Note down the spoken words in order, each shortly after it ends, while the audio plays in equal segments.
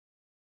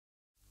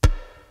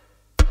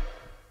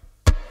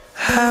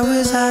How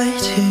was I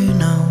to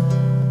know?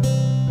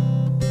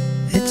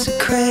 It's a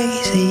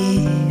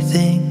crazy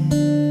thing.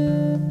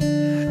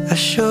 I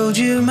showed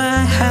you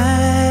my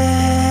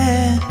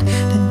hand,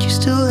 and you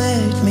still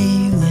let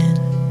me win.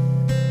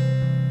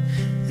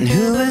 And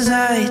who was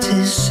I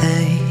to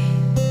say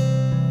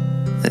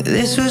that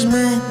this was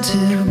meant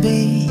to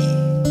be?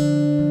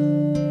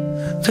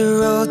 The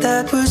road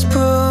that was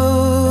broken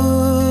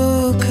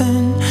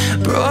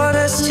brought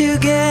us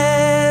together.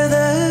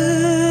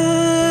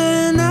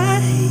 And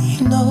I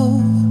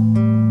know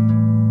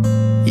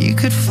you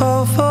could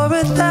fall for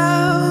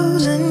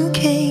 1,000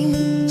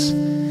 kings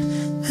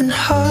and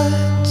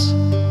hearts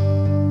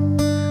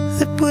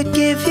that would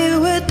give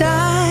you a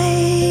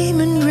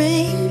diamond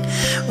ring.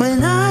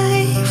 When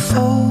I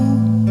fall,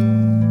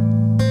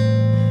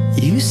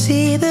 you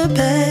see the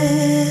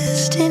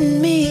best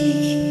in me,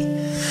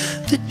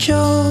 the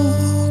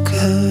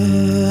Joker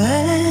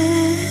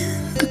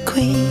and the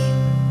Queen.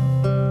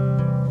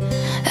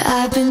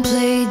 I've been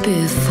played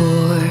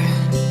before,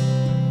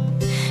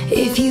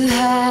 if you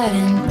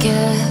hadn't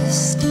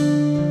guessed.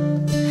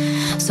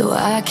 So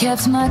I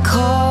kept my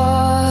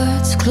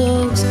cards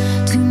close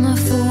to my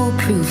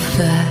foolproof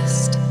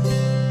vest.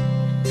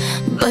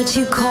 But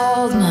you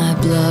called my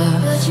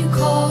bluff,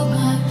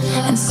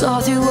 and saw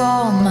through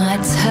all my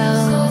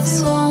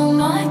tells.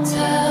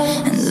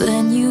 And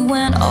then you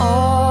went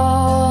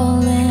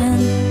all in,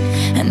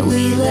 and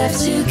we left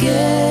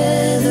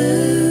together.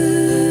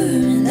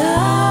 And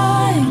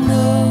I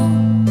know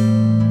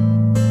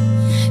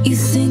you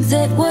think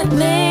that what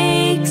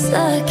makes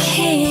a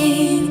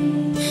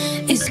king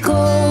is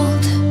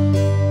gold,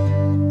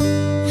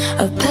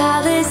 a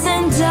palace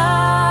and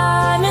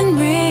diamond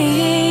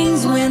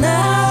rings. When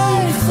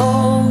I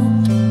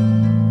fold,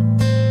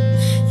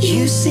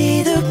 you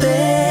see the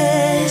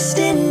best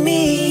in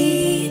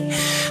me,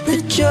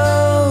 the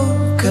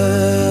Joker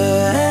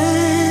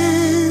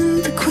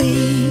and the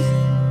Queen.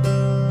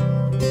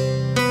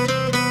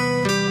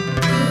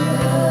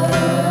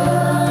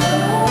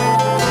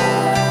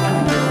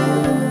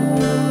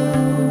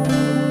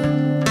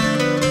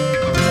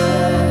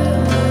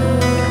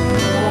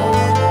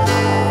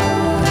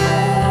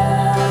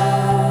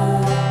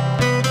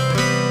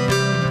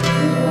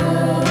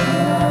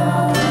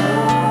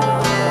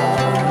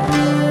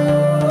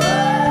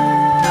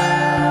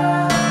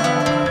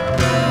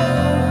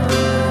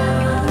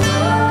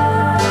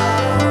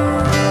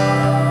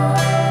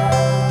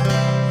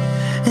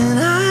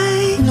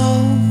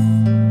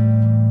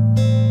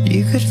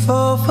 You could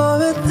fall for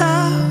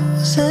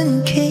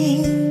 1,000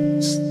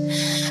 kings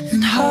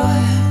and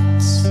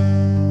hearts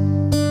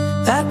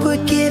that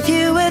would give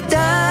you a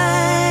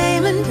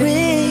diamond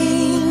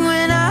ring.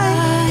 When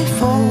I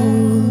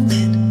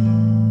folded,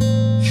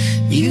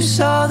 you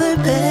saw the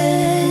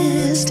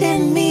best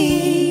in me.